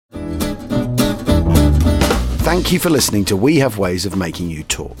Thank you for listening to We Have Ways of Making You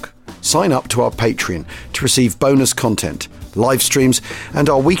Talk. Sign up to our Patreon to receive bonus content, live streams, and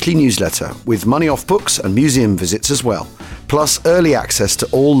our weekly newsletter with money off books and museum visits as well, plus early access to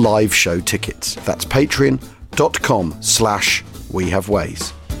all live show tickets. That's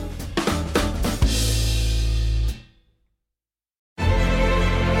patreon.com/wehaveways.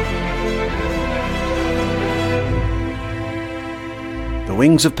 The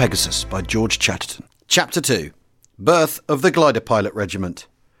Wings of Pegasus by George Chatterton. Chapter 2. Birth of the Glider Pilot Regiment.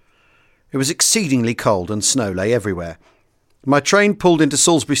 It was exceedingly cold and snow lay everywhere. My train pulled into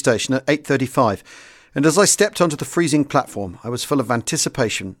Salisbury Station at 8:35, and as I stepped onto the freezing platform, I was full of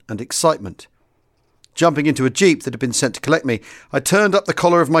anticipation and excitement. Jumping into a jeep that had been sent to collect me, I turned up the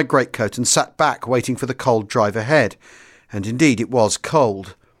collar of my greatcoat and sat back waiting for the cold drive ahead. And indeed it was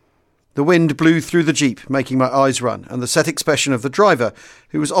cold. The wind blew through the jeep, making my eyes run, and the set expression of the driver,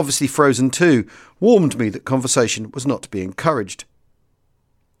 who was obviously frozen too, warned me that conversation was not to be encouraged.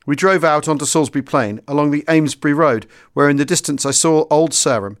 We drove out onto Salisbury Plain, along the Amesbury Road, where in the distance I saw Old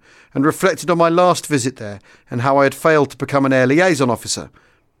Sarum, and reflected on my last visit there, and how I had failed to become an air liaison officer.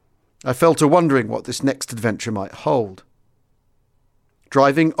 I fell to wondering what this next adventure might hold.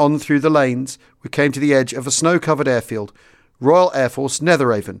 Driving on through the lanes, we came to the edge of a snow-covered airfield, Royal Air Force,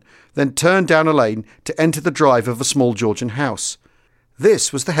 Netheravon, then turned down a lane to enter the drive of a small Georgian house.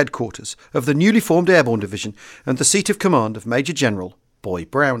 This was the headquarters of the newly formed Airborne Division and the seat of command of Major General Boy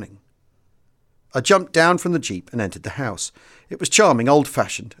Browning. I jumped down from the jeep and entered the house. It was charming,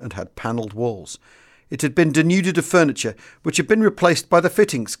 old-fashioned, and had panelled walls. It had been denuded of furniture, which had been replaced by the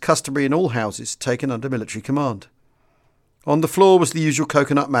fittings customary in all houses taken under military command. On the floor was the usual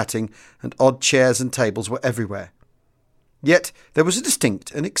coconut matting, and odd chairs and tables were everywhere. Yet there was a distinct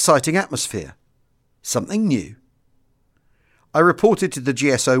and exciting atmosphere. Something new. I reported to the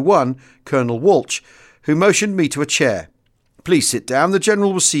GSO-1, Colonel Walsh, who motioned me to a chair. "Please sit down, the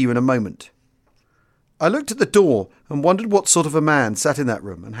General will see you in a moment." I looked at the door and wondered what sort of a man sat in that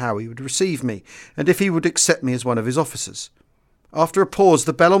room and how he would receive me, and if he would accept me as one of his officers. After a pause,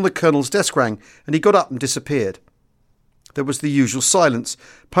 the bell on the Colonel's desk rang, and he got up and disappeared. There was the usual silence,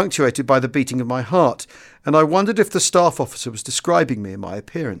 punctuated by the beating of my heart, and I wondered if the staff officer was describing me in my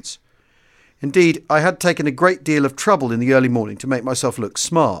appearance. Indeed, I had taken a great deal of trouble in the early morning to make myself look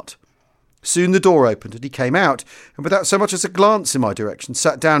smart. Soon the door opened and he came out, and without so much as a glance in my direction,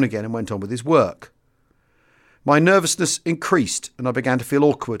 sat down again and went on with his work. My nervousness increased, and I began to feel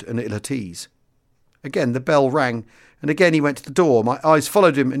awkward and ill at ease. Again the bell rang, and again he went to the door. My eyes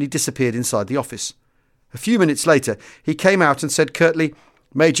followed him, and he disappeared inside the office. A few minutes later, he came out and said curtly,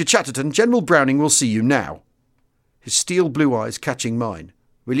 "Major Chatterton, General Browning will see you now." His steel blue eyes catching mine.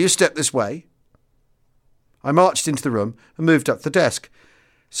 "Will you step this way?" I marched into the room and moved up the desk.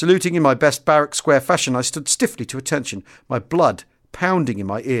 Saluting in my best barrack square fashion, I stood stiffly to attention, my blood pounding in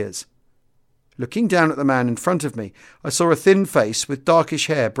my ears. Looking down at the man in front of me, I saw a thin face with darkish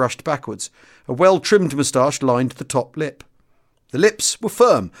hair brushed backwards. A well-trimmed moustache lined the top lip. The lips were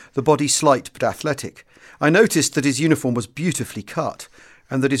firm, the body slight but athletic. I noticed that his uniform was beautifully cut,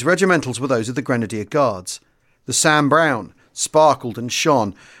 and that his regimentals were those of the Grenadier Guards. The Sam Brown sparkled and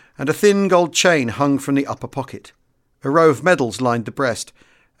shone, and a thin gold chain hung from the upper pocket. A row of medals lined the breast,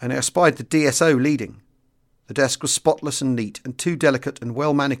 and I espied the DSO leading. The desk was spotless and neat, and two delicate and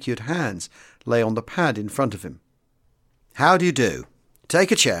well-manicured hands lay on the pad in front of him. "How do you do?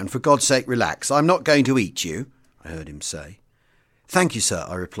 Take a chair and for God's sake relax. I'm not going to eat you," I heard him say. "Thank you, sir,"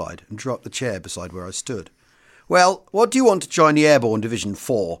 I replied, and drew up the chair beside where I stood. "Well, what do you want to join the Airborne Division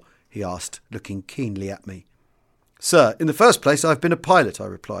for?" he asked, looking keenly at me. "Sir, in the first place, I've been a pilot," I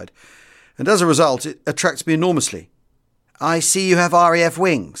replied, "and as a result, it attracts me enormously." "I see you have RAF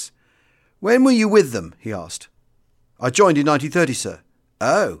wings. When were you with them?" he asked. "I joined in 1930, sir."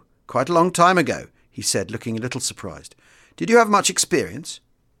 "Oh, quite a long time ago," he said, looking a little surprised. "Did you have much experience?"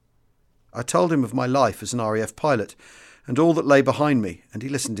 I told him of my life as an RAF pilot, and all that lay behind me, and he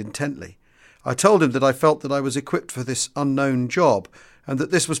listened intently. I told him that I felt that I was equipped for this unknown job, and that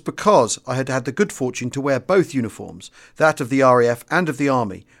this was because I had had the good fortune to wear both uniforms, that of the RAF and of the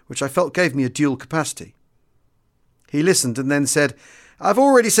Army, which I felt gave me a dual capacity. He listened and then said, "I've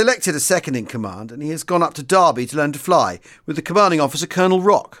already selected a second in command, and he has gone up to Derby to learn to fly, with the commanding officer, Colonel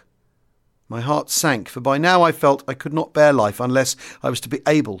Rock." My heart sank, for by now I felt I could not bear life unless I was to be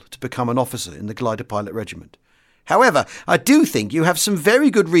able to become an officer in the Glider Pilot Regiment. "However, I do think you have some very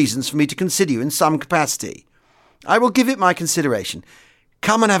good reasons for me to consider you in some capacity. I will give it my consideration.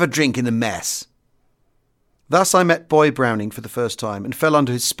 Come and have a drink in the mess." Thus I met Boy Browning for the first time, and fell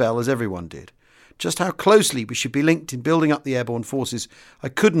under his spell as everyone did. Just how closely we should be linked in building up the airborne forces I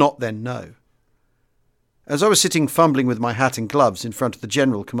could not then know. As I was sitting fumbling with my hat and gloves in front of the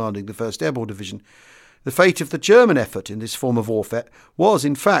general commanding the 1st Airborne Division, the fate of the German effort in this form of warfare was,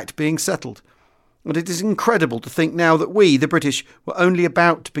 in fact, being settled. And it is incredible to think now that we, the British, were only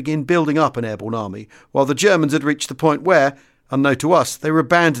about to begin building up an airborne army, while the Germans had reached the point where, unknown to us, they were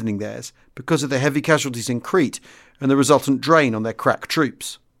abandoning theirs because of the heavy casualties in Crete and the resultant drain on their crack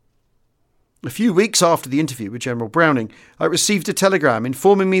troops. A few weeks after the interview with General Browning, I received a telegram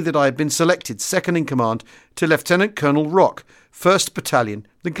informing me that I had been selected second in command to Lieutenant Colonel Rock, 1st Battalion,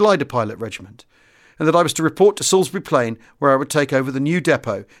 the Glider Pilot Regiment, and that I was to report to Salisbury Plain, where I would take over the new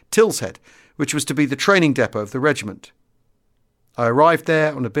depot, Tillshead, which was to be the training depot of the regiment. I arrived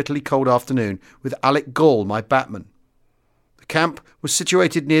there on a bitterly cold afternoon with Alec Gall, my batman. The camp was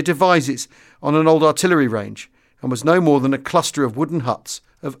situated near Devizes on an old artillery range and was no more than a cluster of wooden huts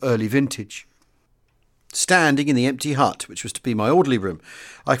of early vintage. Standing in the empty hut, which was to be my orderly room,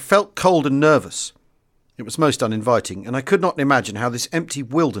 I felt cold and nervous. It was most uninviting, and I could not imagine how this empty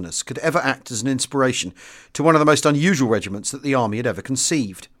wilderness could ever act as an inspiration to one of the most unusual regiments that the army had ever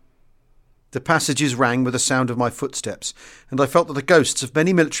conceived. The passages rang with the sound of my footsteps, and I felt that the ghosts of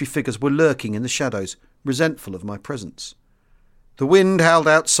many military figures were lurking in the shadows, resentful of my presence. The wind howled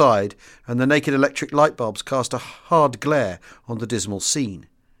outside, and the naked electric light bulbs cast a hard glare on the dismal scene.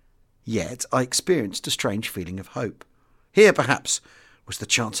 Yet I experienced a strange feeling of hope. Here, perhaps, was the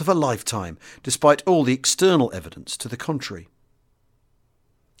chance of a lifetime, despite all the external evidence to the contrary.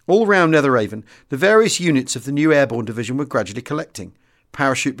 All round Netheravon, the various units of the new Airborne Division were gradually collecting.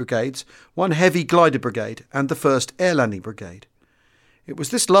 Parachute brigades, one heavy glider brigade, and the 1st Air Landing Brigade. It was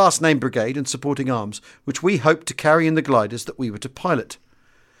this last named brigade and supporting arms which we hoped to carry in the gliders that we were to pilot.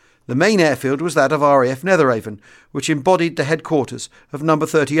 The main airfield was that of RAF Netheravon, which embodied the headquarters of No.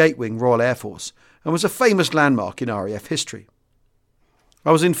 38 Wing Royal Air Force and was a famous landmark in RAF history.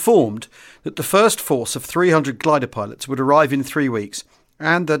 I was informed that the first force of 300 glider pilots would arrive in 3 weeks,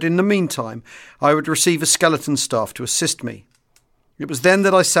 and that in the meantime I would receive a skeleton staff to assist me. It was then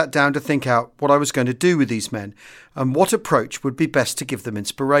that I sat down to think out what I was going to do with these men and what approach would be best to give them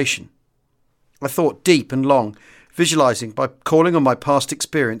inspiration. I thought deep and long, visualising, by calling on my past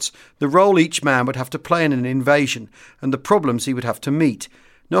experience, the role each man would have to play in an invasion and the problems he would have to meet,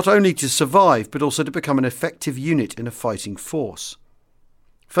 not only to survive but also to become an effective unit in a fighting force.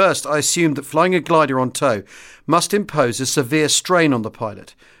 First, I assumed that flying a glider on tow must impose a severe strain on the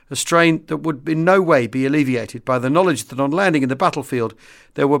pilot, a strain that would in no way be alleviated by the knowledge that on landing in the battlefield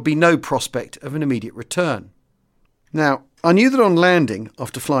there would be no prospect of an immediate return. Now, I knew that on landing,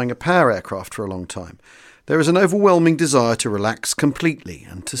 after flying a power aircraft for a long time, there is an overwhelming desire to relax completely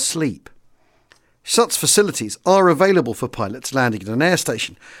and to sleep. Such facilities are available for pilots landing at an air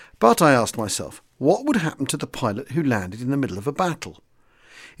station, but I asked myself, what would happen to the pilot who landed in the middle of a battle?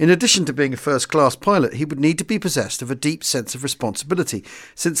 In addition to being a first-class pilot, he would need to be possessed of a deep sense of responsibility,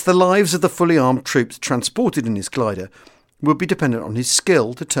 since the lives of the fully armed troops transported in his glider would be dependent on his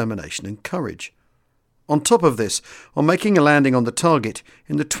skill, determination and courage. On top of this, on making a landing on the target,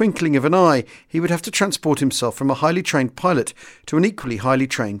 in the twinkling of an eye, he would have to transport himself from a highly trained pilot to an equally highly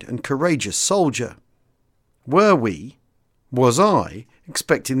trained and courageous soldier. Was I,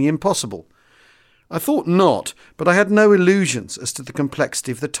 expecting the impossible? I thought not, but I had no illusions as to the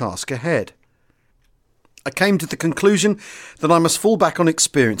complexity of the task ahead. I came to the conclusion that I must fall back on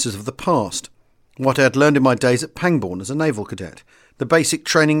experiences of the past, what I had learned in my days at Pangbourne as a naval cadet, the basic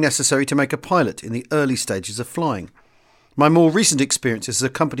training necessary to make a pilot in the early stages of flying. My more recent experiences as a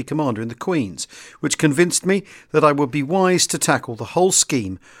company commander in the Queen's, which convinced me that I would be wise to tackle the whole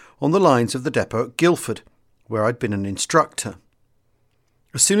scheme on the lines of the depot at Guildford, where I'd been an instructor.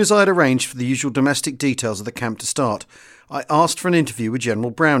 As soon as I had arranged for the usual domestic details of the camp to start, I asked for an interview with General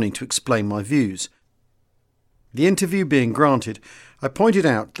Browning to explain my views. The interview being granted, I pointed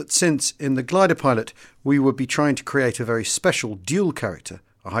out that since in the glider pilot we would be trying to create a very special dual character,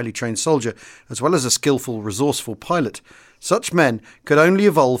 a highly trained soldier, as well as a skillful, resourceful pilot, such men could only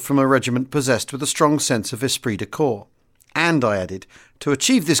evolve from a regiment possessed with a strong sense of esprit de corps. And, I added, to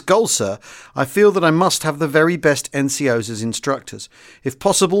achieve this goal, sir, I feel that I must have the very best NCOs as instructors, if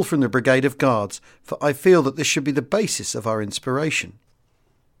possible from the Brigade of Guards, for I feel that this should be the basis of our inspiration.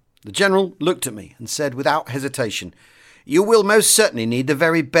 The General looked at me and said without hesitation, "You will most certainly need the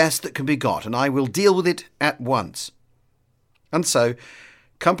very best that can be got, and I will deal with it at once." And so,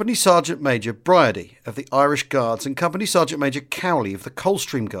 Company Sergeant Major Bryady of the Irish Guards and Company Sergeant Major Cowley of the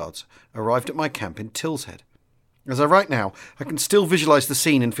Coldstream Guards arrived at my camp in Tillshead. As I write now, I can still visualise the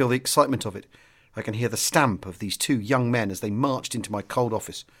scene and feel the excitement of it. I can hear the stamp of these two young men as they marched into my cold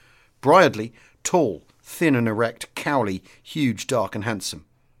office. Bryady, tall, thin and erect; Cowley, huge, dark and handsome.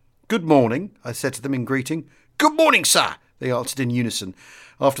 "Good morning," I said to them in greeting. "Good morning, sir," they answered in unison,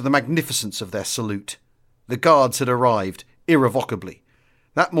 after the magnificence of their salute. The guards had arrived, irrevocably.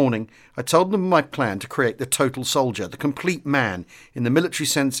 That morning I told them my plan to create the total soldier, the complete man, in the military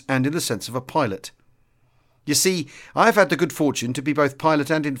sense and in the sense of a pilot. You see, I have had the good fortune to be both pilot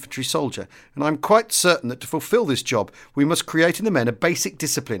and infantry soldier, and I am quite certain that to fulfil this job we must create in the men a basic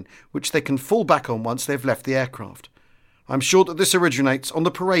discipline which they can fall back on once they have left the aircraft. I am sure that this originates on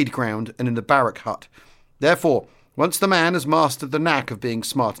the parade ground and in the barrack hut. Therefore, once the man has mastered the knack of being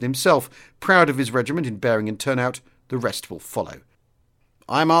smart in himself, proud of his regiment in bearing and turnout, the rest will follow.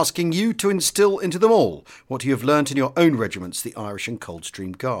 I am asking you to instil into them all what you have learnt in your own regiments, the Irish and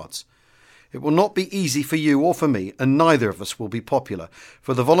Coldstream Guards. It will not be easy for you or for me, and neither of us will be popular,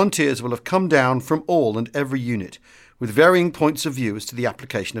 for the volunteers will have come down from all and every unit, with varying points of view as to the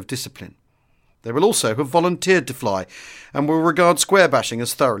application of discipline. They will also have volunteered to fly, and will regard square bashing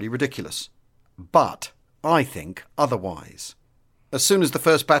as thoroughly ridiculous. But I think otherwise. As soon as the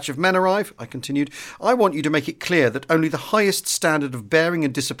first batch of men arrive, I continued, I want you to make it clear that only the highest standard of bearing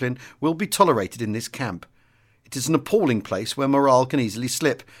and discipline will be tolerated in this camp. It is an appalling place where morale can easily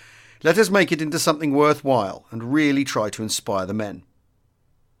slip. Let us make it into something worthwhile and really try to inspire the men.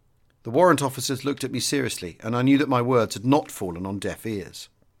 The warrant officers looked at me seriously, and I knew that my words had not fallen on deaf ears.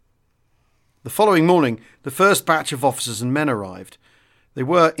 The following morning, the first batch of officers and men arrived. They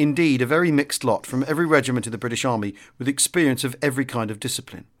were, indeed, a very mixed lot from every regiment in the British Army, with experience of every kind of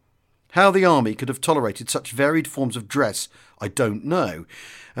discipline. How the Army could have tolerated such varied forms of dress, I don't know,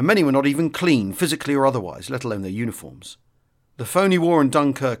 and many were not even clean, physically or otherwise, let alone their uniforms. The phony war in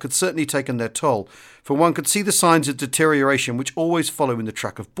Dunkirk had certainly taken their toll, for one could see the signs of deterioration which always follow in the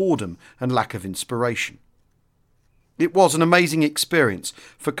track of boredom and lack of inspiration. It was an amazing experience,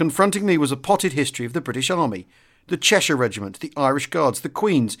 for confronting me was a potted history of the British Army. The Cheshire Regiment, the Irish Guards, the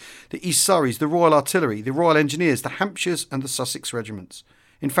Queen's, the East Surreys, the Royal Artillery, the Royal Engineers, the Hampshires and the Sussex Regiments.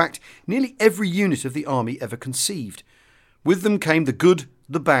 In fact, nearly every unit of the army ever conceived. With them came the good,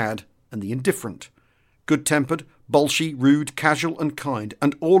 the bad and the indifferent. Good-tempered, bolshy, rude, casual and kind,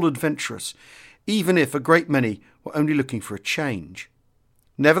 and all adventurous, even if a great many were only looking for a change.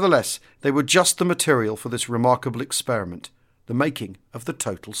 Nevertheless, they were just the material for this remarkable experiment, the making of the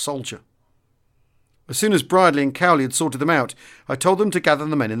total soldier. As soon as Bridley and Cowley had sorted them out, I told them to gather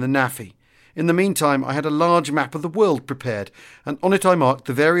the men in the naffy. In the meantime, I had a large map of the world prepared, and on it I marked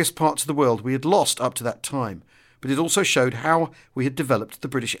the various parts of the world we had lost up to that time, but it also showed how we had developed the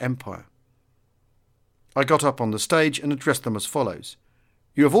British Empire. I got up on the stage and addressed them as follows.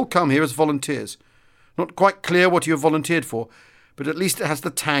 You have all come here as volunteers. Not quite clear what you have volunteered for, but at least it has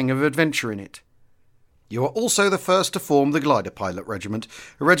the tang of adventure in it. You are also the first to form the Glider Pilot Regiment,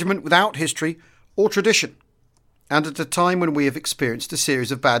 a regiment without history or tradition, and at a time when we have experienced a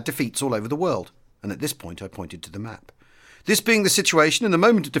series of bad defeats all over the world, and at this point I pointed to the map. This being the situation, in the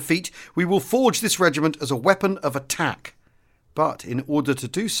moment of defeat, we will forge this regiment as a weapon of attack. But in order to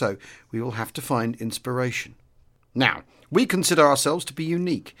do so, we will have to find inspiration. Now, we consider ourselves to be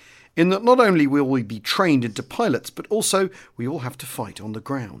unique, in that not only will we be trained into pilots, but also we all have to fight on the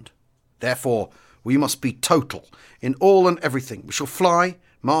ground. Therefore, we must be total in all and everything. We shall fly,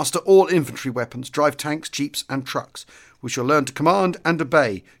 master all infantry weapons, drive tanks, jeeps and trucks. We shall learn to command and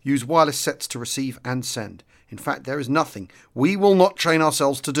obey, use wireless sets to receive and send. In fact, there is nothing we will not train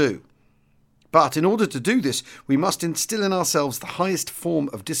ourselves to do. But in order to do this, we must instill in ourselves the highest form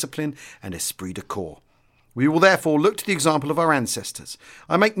of discipline and esprit de corps. We will therefore look to the example of our ancestors.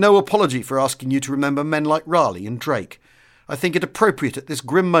 I make no apology for asking you to remember men like Raleigh and Drake. I think it appropriate at this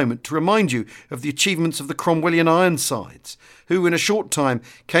grim moment to remind you of the achievements of the Cromwellian Ironsides, who in a short time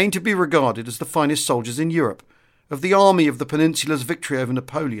came to be regarded as the finest soldiers in Europe, of the army of the Peninsula's victory over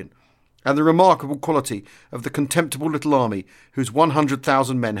Napoleon, and the remarkable quality of the contemptible little army whose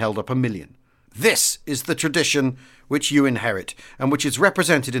 100,000 men held up 1,000,000. This is the tradition which you inherit, and which is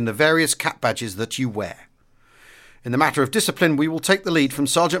represented in the various cap badges that you wear. In the matter of discipline, we will take the lead from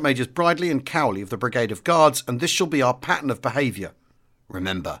Sergeant Majors Bridley and Cowley of the Brigade of Guards, and this shall be our pattern of behaviour.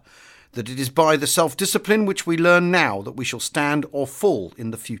 Remember that it is by the self-discipline which we learn now that we shall stand or fall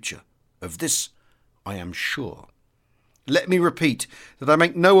in the future. Of this I am sure. Let me repeat that I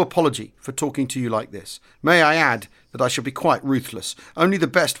make no apology for talking to you like this. May I add that I shall be quite ruthless. Only the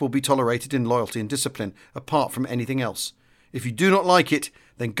best will be tolerated in loyalty and discipline, apart from anything else. If you do not like it,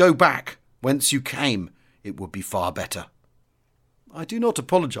 then go back whence you came. It would be far better. I do not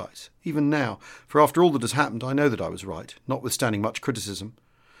apologise, even now, for after all that has happened, I know that I was right, notwithstanding much criticism.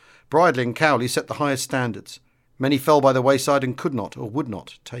 Bridley and Cowley set the highest standards. Many fell by the wayside and could not, or would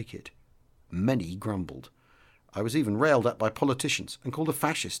not, take it. Many grumbled. I was even railed at by politicians and called a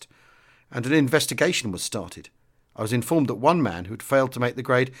fascist, and an investigation was started. I was informed that one man who had failed to make the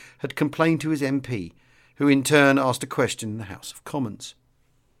grade had complained to his MP, who in turn asked a question in the House of Commons.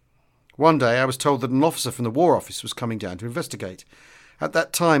 One day I was told that an officer from the War Office was coming down to investigate. At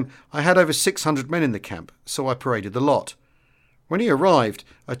that time I had over 600 men in the camp, so I paraded the lot. When he arrived,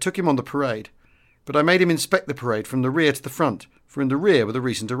 I took him on the parade, but I made him inspect the parade from the rear to the front, for in the rear were the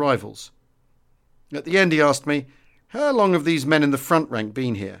recent arrivals. At the end he asked me, "How long have these men in the front rank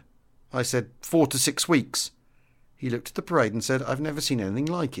been here?" I said, 4 to 6 weeks. He looked at the parade and said, "I've never seen anything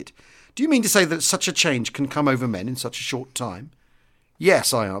like it. Do you mean to say that such a change can come over men in such a short time?"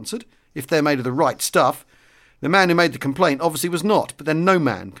 "Yes," I answered, "if they're made of the right stuff. The man who made the complaint obviously was not, but then no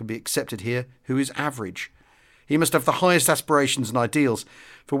man can be accepted here who is average. He must have the highest aspirations and ideals,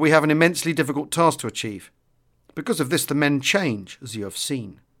 for we have an immensely difficult task to achieve. Because of this the men change, as you have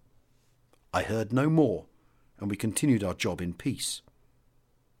seen." I heard no more, and we continued our job in peace.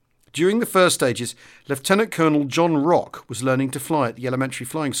 During the first stages, Lieutenant Colonel John Rock was learning to fly at the elementary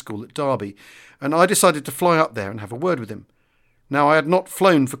flying school at Derby, and I decided to fly up there and have a word with him. Now, I had not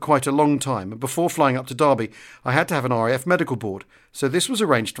flown for quite a long time, and before flying up to Derby, I had to have an RAF medical board, so this was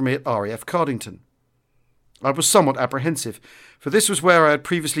arranged for me at RAF Cardington. I was somewhat apprehensive, for this was where I had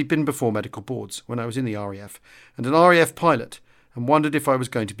previously been before medical boards, when I was in the RAF, and an RAF pilot, and wondered if I was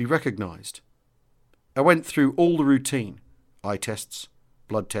going to be recognised. I went through all the routine, eye tests,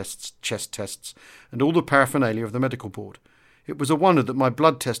 blood tests, chest tests, and all the paraphernalia of the medical board. It was a wonder that my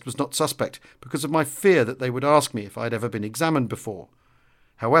blood test was not suspect, because of my fear that they would ask me if I had ever been examined before.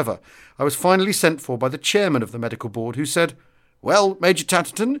 However, I was finally sent for by the chairman of the medical board, who said, "Well, Major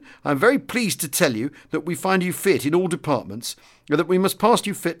Chatterton, I am very pleased to tell you that we find you fit in all departments, and that we must pass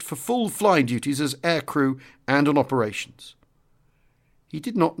you fit for full flying duties as air crew and on operations." He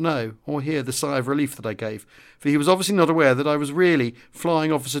did not know or hear the sigh of relief that I gave, for he was obviously not aware that I was really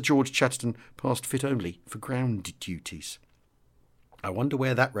Flying Officer George Chatterton, passed fit only for ground duties. I wonder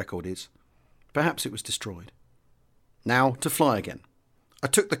where that record is. Perhaps it was destroyed. Now to fly again. I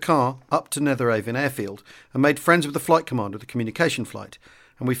took the car up to Netheravon Airfield and made friends with the flight commander of the communication flight,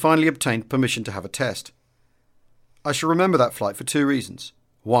 and we finally obtained permission to have a test. I shall remember that flight for 2 reasons.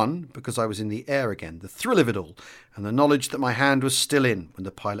 One, because I was in the air again, the thrill of it all, and the knowledge that my hand was still in when the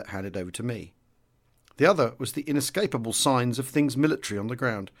pilot handed over to me. The other was the inescapable signs of things military on the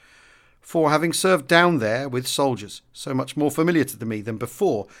ground. For having served down there with soldiers, so much more familiar to me than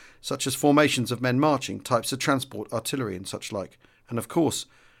before, such as formations of men marching, types of transport, artillery and such like, and of course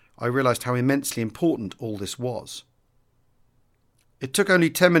I realised how immensely important all this was. It took only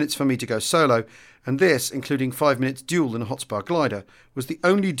 10 minutes for me to go solo, and this, including 5 minutes duel in a Hotspur glider, was the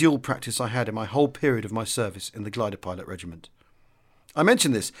only duel practice I had in my whole period of my service in the Glider Pilot Regiment. I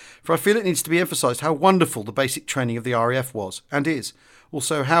mention this, for I feel it needs to be emphasised how wonderful the basic training of the RAF was, and is.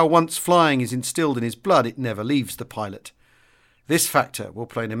 Also how once flying is instilled in his blood, it never leaves the pilot. This factor will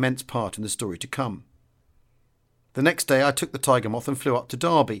play an immense part in the story to come. The next day I took the Tiger Moth and flew up to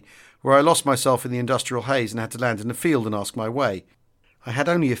Derby, where I lost myself in the industrial haze and had to land in a field and ask my way. I had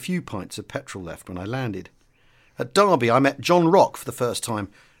only a few pints of petrol left when I landed. At Derby I met John Rock for the first time,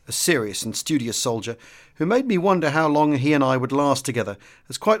 a serious and studious soldier, who made me wonder how long he and I would last together,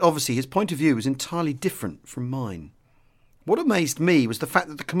 as quite obviously his point of view was entirely different from mine. What amazed me was the fact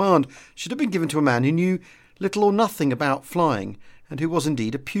that the command should have been given to a man who knew little or nothing about flying, and who was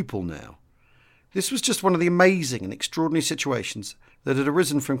indeed a pupil now. This was just one of the amazing and extraordinary situations that had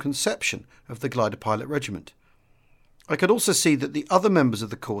arisen from conception of the Glider Pilot Regiment. I could also see that the other members of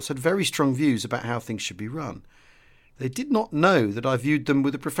the course had very strong views about how things should be run. They did not know that I viewed them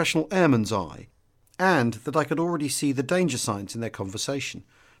with a professional airman's eye, and that I could already see the danger signs in their conversation,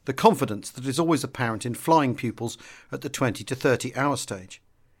 the confidence that is always apparent in flying pupils at the 20 to 30 hour stage.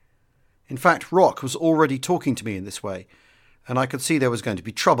 In fact, Rock was already talking to me in this way, and I could see there was going to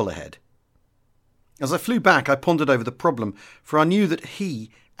be trouble ahead. As I flew back, I pondered over the problem, for I knew that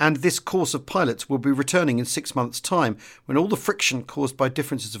he and this course of pilots will be returning in 6 months' time, when all the friction caused by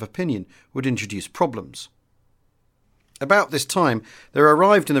differences of opinion would introduce problems. About this time, there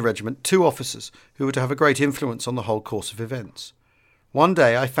arrived in the regiment 2 officers who were to have a great influence on the whole course of events. One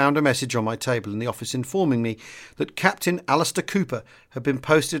day I found a message on my table in the office informing me that Captain Alistair Cooper had been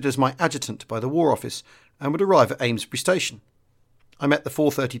posted as my adjutant by the War Office and would arrive at Amesbury Station. I met the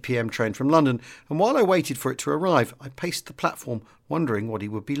 4:30 p.m. train from London, and while I waited for it to arrive, I paced the platform wondering what he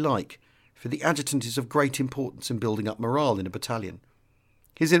would be like, for the adjutant is of great importance in building up morale in a battalion.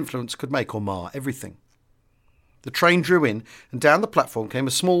 His influence could make or mar everything. The train drew in, and down the platform came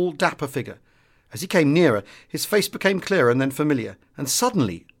a small, dapper figure. As he came nearer, his face became clearer and then familiar, and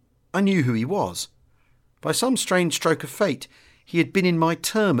suddenly I knew who he was. By some strange stroke of fate, he had been in my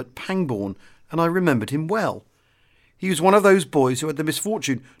term at Pangbourne, and I remembered him well. He was one of those boys who had the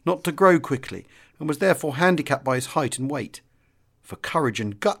misfortune not to grow quickly, and was therefore handicapped by his height and weight. For courage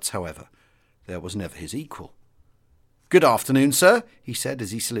and guts, however, there was never his equal. "Good afternoon, sir," he said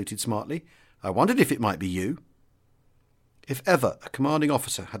as he saluted smartly. "I wondered if it might be you." If ever a commanding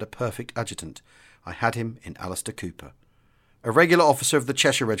officer had a perfect adjutant, I had him in Alistair Cooper. A regular officer of the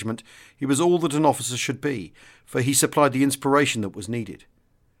Cheshire Regiment, he was all that an officer should be, for he supplied the inspiration that was needed.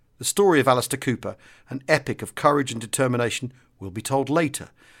 The story of Alistair Cooper, an epic of courage and determination, will be told later,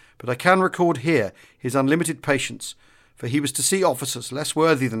 but I can record here his unlimited patience, for he was to see officers less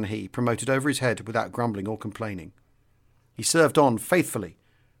worthy than he promoted over his head without grumbling or complaining. He served on faithfully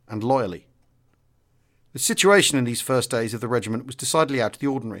and loyally. The situation in these first days of the regiment was decidedly out of the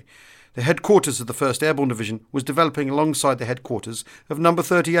ordinary. The headquarters of the 1st Airborne Division was developing alongside the headquarters of No.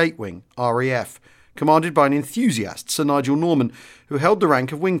 38 Wing, RAF, commanded by an enthusiast, Sir Nigel Norman, who held the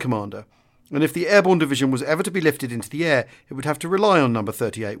rank of Wing Commander, and if the Airborne Division was ever to be lifted into the air, it would have to rely on No.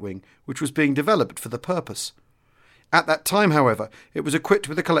 38 Wing, which was being developed for the purpose. At that time, however, it was equipped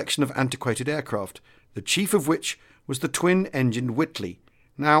with a collection of antiquated aircraft, the chief of which was the twin-engined Whitley,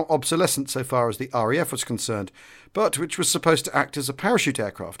 now obsolescent so far as the RAF was concerned, but which was supposed to act as a parachute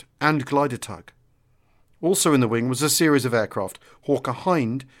aircraft and glider tug. Also in the wing was a series of aircraft, Hawker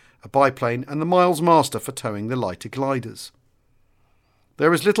Hind, a biplane, and the Miles Master for towing the lighter gliders.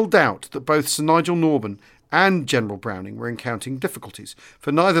 There is little doubt that both Sir Nigel Norman and General Browning were encountering difficulties,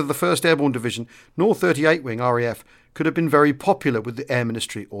 for neither the 1st Airborne Division nor 38 Wing RAF could have been very popular with the Air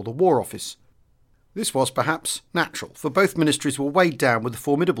Ministry or the War Office. This was perhaps natural, for both ministries were weighed down with the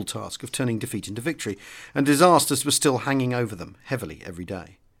formidable task of turning defeat into victory, and disasters were still hanging over them heavily every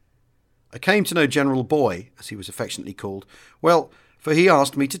day. I came to know General Boy, as he was affectionately called, well, for he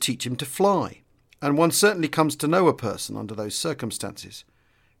asked me to teach him to fly, and one certainly comes to know a person under those circumstances.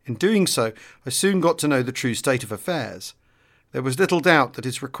 In doing so, I soon got to know the true state of affairs. There was little doubt that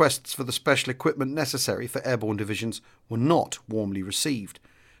his requests for the special equipment necessary for airborne divisions were not warmly received.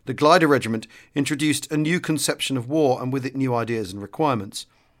 The Glider Regiment introduced a new conception of war and with it new ideas and requirements.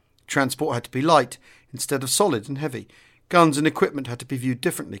 Transport had to be light instead of solid and heavy. Guns and equipment had to be viewed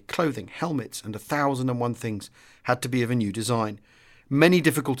differently. Clothing, helmets, and 1,001 things had to be of a new design. Many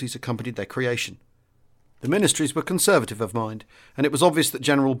difficulties accompanied their creation. The ministries were conservative of mind, and it was obvious that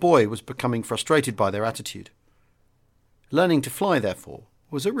General Boy was becoming frustrated by their attitude. Learning to fly, therefore,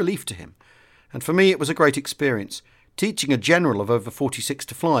 was a relief to him, and for me it was a great experience. Teaching a general of over 46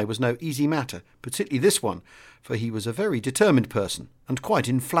 to fly was no easy matter, particularly this one, for he was a very determined person and quite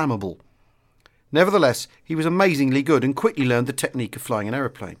inflammable. Nevertheless, he was amazingly good and quickly learned the technique of flying an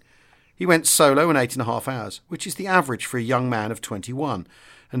aeroplane. He went solo in 8.5 hours, which is the average for a young man of 21,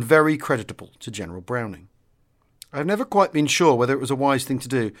 and very creditable to General Browning. I have never quite been sure whether it was a wise thing to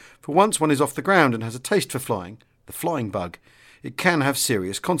do, for once one is off the ground and has a taste for flying, the flying bug, it can have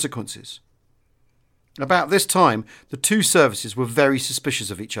serious consequences. About this time, the two services were very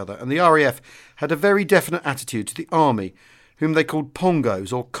suspicious of each other, and the RAF had a very definite attitude to the Army, whom they called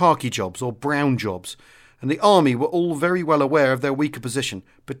Pongos or khaki jobs or brown jobs, and the Army were all very well aware of their weaker position,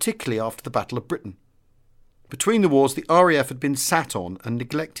 particularly after the Battle of Britain. Between the wars, the RAF had been sat on and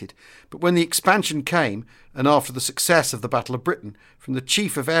neglected, but when the expansion came, and after the success of the Battle of Britain, from the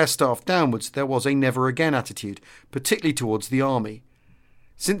Chief of Air Staff downwards there was a never-again attitude, particularly towards the Army.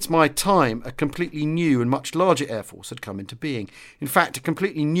 Since my time, a completely new and much larger Air Force had come into being. In fact, a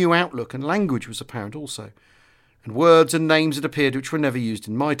completely new outlook and language was apparent also, and words and names had appeared which were never used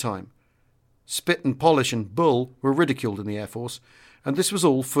in my time. Spit and polish and bull were ridiculed in the Air Force, and this was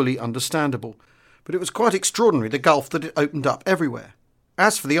all fully understandable. But it was quite extraordinary the gulf that it opened up everywhere.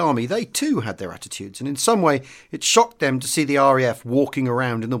 As for the Army, they too had their attitudes, and in some way it shocked them to see the RAF walking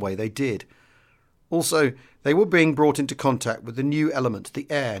around in the way they did. Also, they were being brought into contact with the new element, the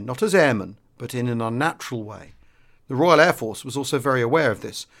air, not as airmen, but in an unnatural way. The Royal Air Force was also very aware of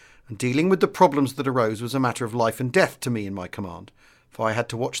this, and dealing with the problems that arose was a matter of life and death to me in my command, for I had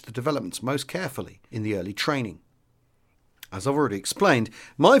to watch the developments most carefully in the early training. As I've already explained,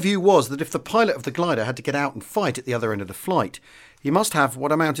 my view was that if the pilot of the glider had to get out and fight at the other end of the flight, he must have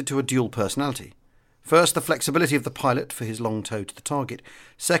what amounted to a dual personality. First, the flexibility of the pilot for his long tow to the target.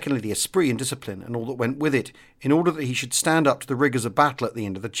 Secondly, the esprit and discipline and all that went with it, in order that he should stand up to the rigours of battle at the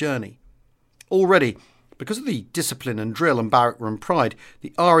end of the journey. Already, because of the discipline and drill and barrack room pride,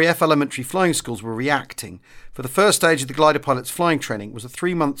 the RAF elementary flying schools were reacting, for the first stage of the glider pilot's flying training was a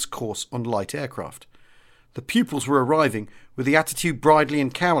 3-month course on light aircraft. The pupils were arriving with the attitude Bridley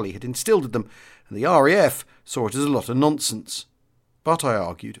and Cowley had instilled in them, and the RAF saw it as a lot of nonsense. But, I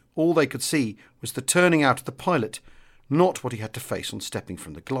argued, all they could see was the turning out of the pilot, not what he had to face on stepping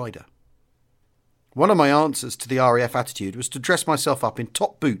from the glider. One of my answers to the RAF attitude was to dress myself up in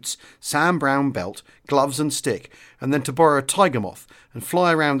top boots, Sam Brown belt, gloves and stick, and then to borrow a tiger moth and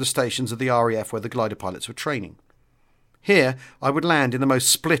fly around the stations of the RAF where the glider pilots were training. Here, I would land in the most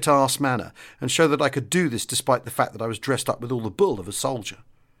split-arse manner and show that I could do this despite the fact that I was dressed up with all the bull of a soldier.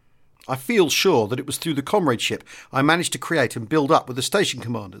 I feel sure that it was through the comradeship I managed to create and build up with the station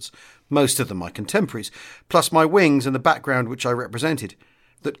commanders, most of them my contemporaries, plus my wings and the background which I represented,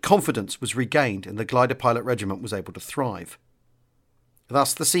 that confidence was regained and the glider pilot regiment was able to thrive.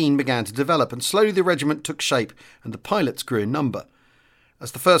 Thus the scene began to develop, and slowly the regiment took shape and the pilots grew in number.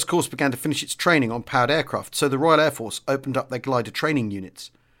 As the first course began to finish its training on powered aircraft, so the Royal Air Force opened up their glider training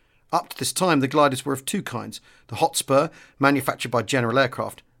units. Up to this time the gliders were of two kinds, the Hotspur, manufactured by General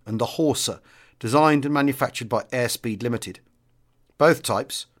Aircraft, and the Horser, designed and manufactured by Airspeed Limited. Both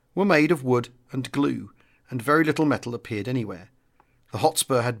types were made of wood and glue, and very little metal appeared anywhere. The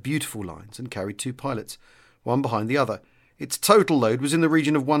Hotspur had beautiful lines and carried two pilots, one behind the other. Its total load was in the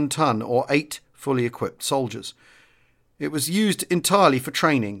region of 1 ton, or 8 fully equipped soldiers. It was used entirely for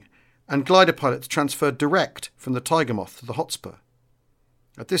training, and glider pilots transferred direct from the Tiger Moth to the Hotspur.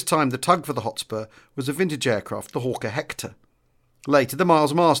 At this time, the tug for the Hotspur was a vintage aircraft, the Hawker Hector. Later, the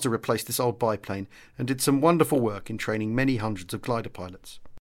Miles Master replaced this old biplane and did some wonderful work in training many hundreds of glider pilots.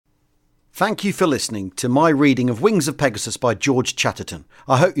 Thank you for listening to my reading of Wings of Pegasus by George Chatterton.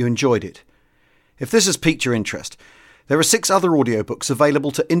 I hope you enjoyed it. If this has piqued your interest, there are 6 other audiobooks available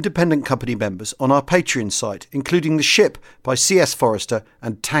to independent company members on our Patreon site, including The Ship by C.S. Forrester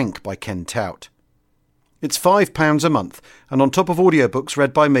and Tank by Ken Tout. It's £5 a month, and on top of audiobooks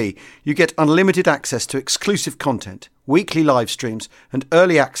read by me, you get unlimited access to exclusive content, weekly live streams, and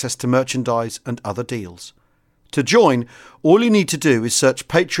early access to merchandise and other deals. To join, all you need to do is search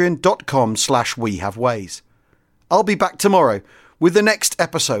patreon.com/wehaveways. I'll be back tomorrow with the next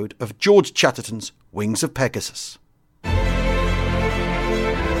episode of George Chatterton's Wings of Pegasus.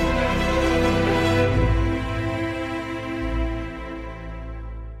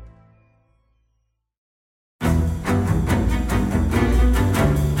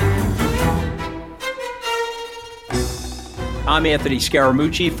 I'm Anthony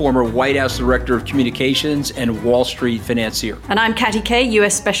Scaramucci, former White House Director of Communications and Wall Street financier. And I'm Katty Kay,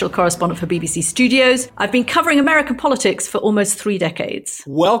 US Special Correspondent for BBC Studios. I've been covering American politics for almost 3 decades.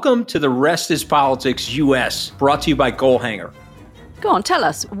 Welcome to The Rest is Politics US, brought to you by Goalhanger. Go on, tell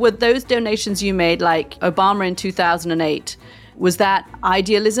us, were those donations you made, like Obama in 2008, was that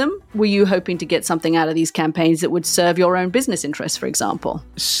idealism? Were you hoping to get something out of these campaigns that would serve your own business interests, for example?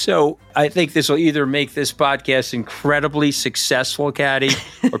 So I think this will either make this podcast incredibly successful, Katty,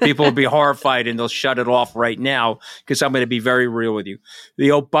 or people will be horrified and they'll shut it off right now because I'm going to be very real with you. The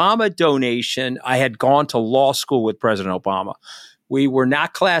Obama donation, I had gone to law school with President Obama. We were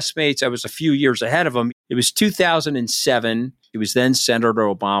not classmates. I was a few years ahead of him. It was 2007. He was then Senator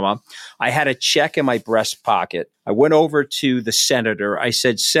Obama. I had a check in my breast pocket. I went over to the senator. I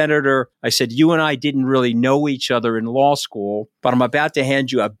said, Senator, you and I didn't really know each other in law school, but I'm about to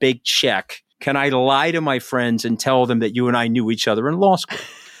hand you a big check. Can I lie to my friends and tell them that you and I knew each other in law school?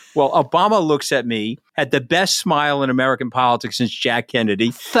 Well, Obama looks at me, had the best smile in American politics since Jack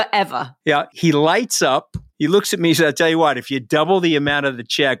Kennedy. Forever. Yeah. He lights up. He looks at me and says, I'll tell you what, if you double the amount of the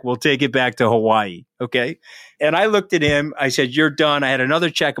check, we'll take it back to Hawaii. Okay. And I looked at him. I said, you're done. I had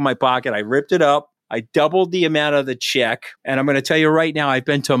another check in my pocket. I ripped it up. I doubled the amount of the check. And I'm going to tell you right now, I've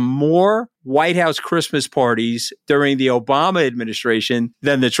been to more White House Christmas parties during the Obama administration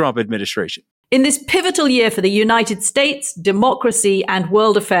than the Trump administration. In this pivotal year for the United States, democracy, and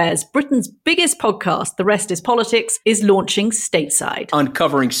world affairs, Britain's biggest podcast, The Rest is Politics, is launching stateside.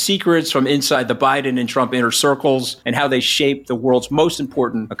 Uncovering secrets from inside the Biden and Trump inner circles and how they shape the world's most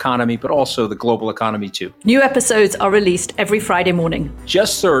important economy, but also the global economy too. New episodes are released every Friday morning.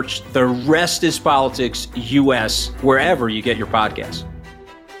 Just search The Rest is Politics US wherever you get your podcasts.